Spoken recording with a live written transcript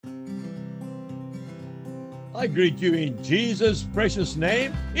I greet you in Jesus' precious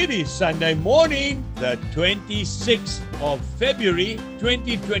name. It is Sunday morning, the 26th of February,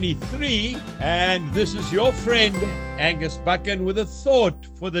 2023, and this is your friend, Angus Buchan, with a thought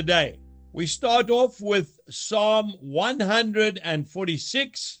for the day. We start off with Psalm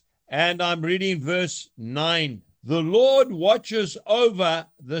 146, and I'm reading verse 9. The Lord watches over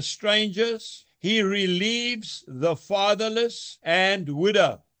the strangers. He relieves the fatherless and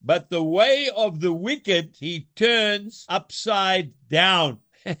widow. But the way of the wicked he turns upside down.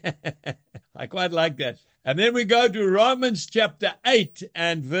 I quite like that. And then we go to Romans chapter 8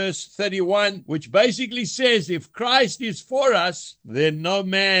 and verse 31, which basically says, if Christ is for us, then no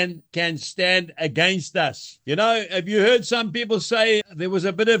man can stand against us. You know, have you heard some people say there was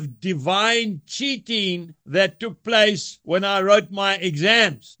a bit of divine cheating that took place when I wrote my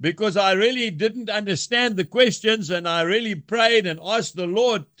exams? Because I really didn't understand the questions, and I really prayed and asked the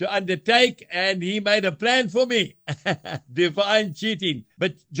Lord to undertake, and he made a plan for me. Divine cheating.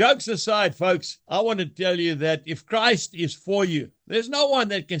 But jokes aside, folks, I want to tell you that if Christ is for you, there's no one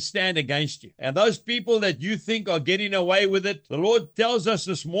that can stand against you. And those people that you think are getting away with it, the Lord tells us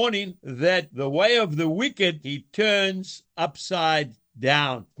this morning that the way of the wicked he turns upside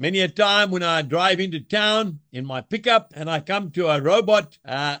down. Many a time when I drive into town in my pickup and I come to a robot,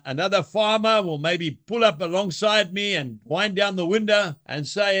 another farmer will maybe pull up alongside me and wind down the window and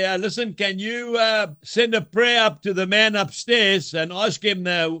say, listen, can you send a prayer up to the man upstairs and ask him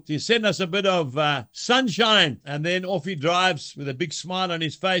to send us a bit of sunshine? And then off he drives with a big smile on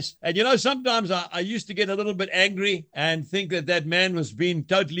his face. And you know, sometimes I used to get a little bit angry and think that man was being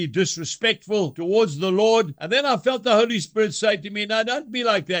totally disrespectful towards the Lord. And then I felt the Holy Spirit say to me, no, don't be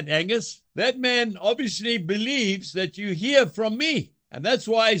like that, Angus. That man obviously believes that you hear from me. And that's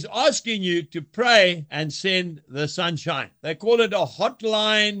why he's asking you to pray and send the sunshine. They call it a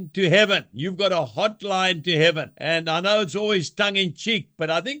hotline to heaven. You've got a hotline to heaven. And I know it's always tongue-in-cheek, but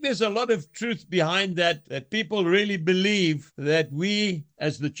I think there's a lot of truth behind that people really believe that we,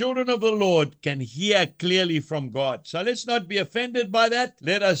 as the children of the Lord, can hear clearly from God. So let's not be offended by that.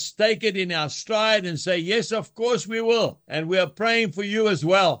 Let us take it in our stride and say, yes, of course we will. And we are praying for you as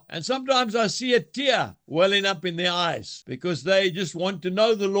well. And sometimes I see a tear welling up in their eyes because they just want to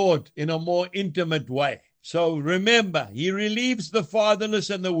know the Lord in a more intimate way. So remember, he relieves the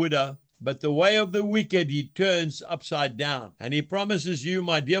fatherless and the widow, but the way of the wicked he turns upside down. And he promises you,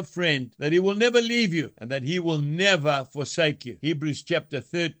 my dear friend, that he will never leave you and that he will never forsake you. Hebrews chapter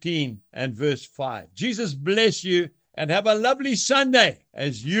 13 and verse 5. Jesus bless you and have a lovely Sunday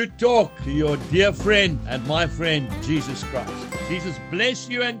as you talk to your dear friend and my friend, Jesus Christ. Jesus bless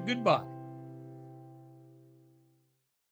you and goodbye.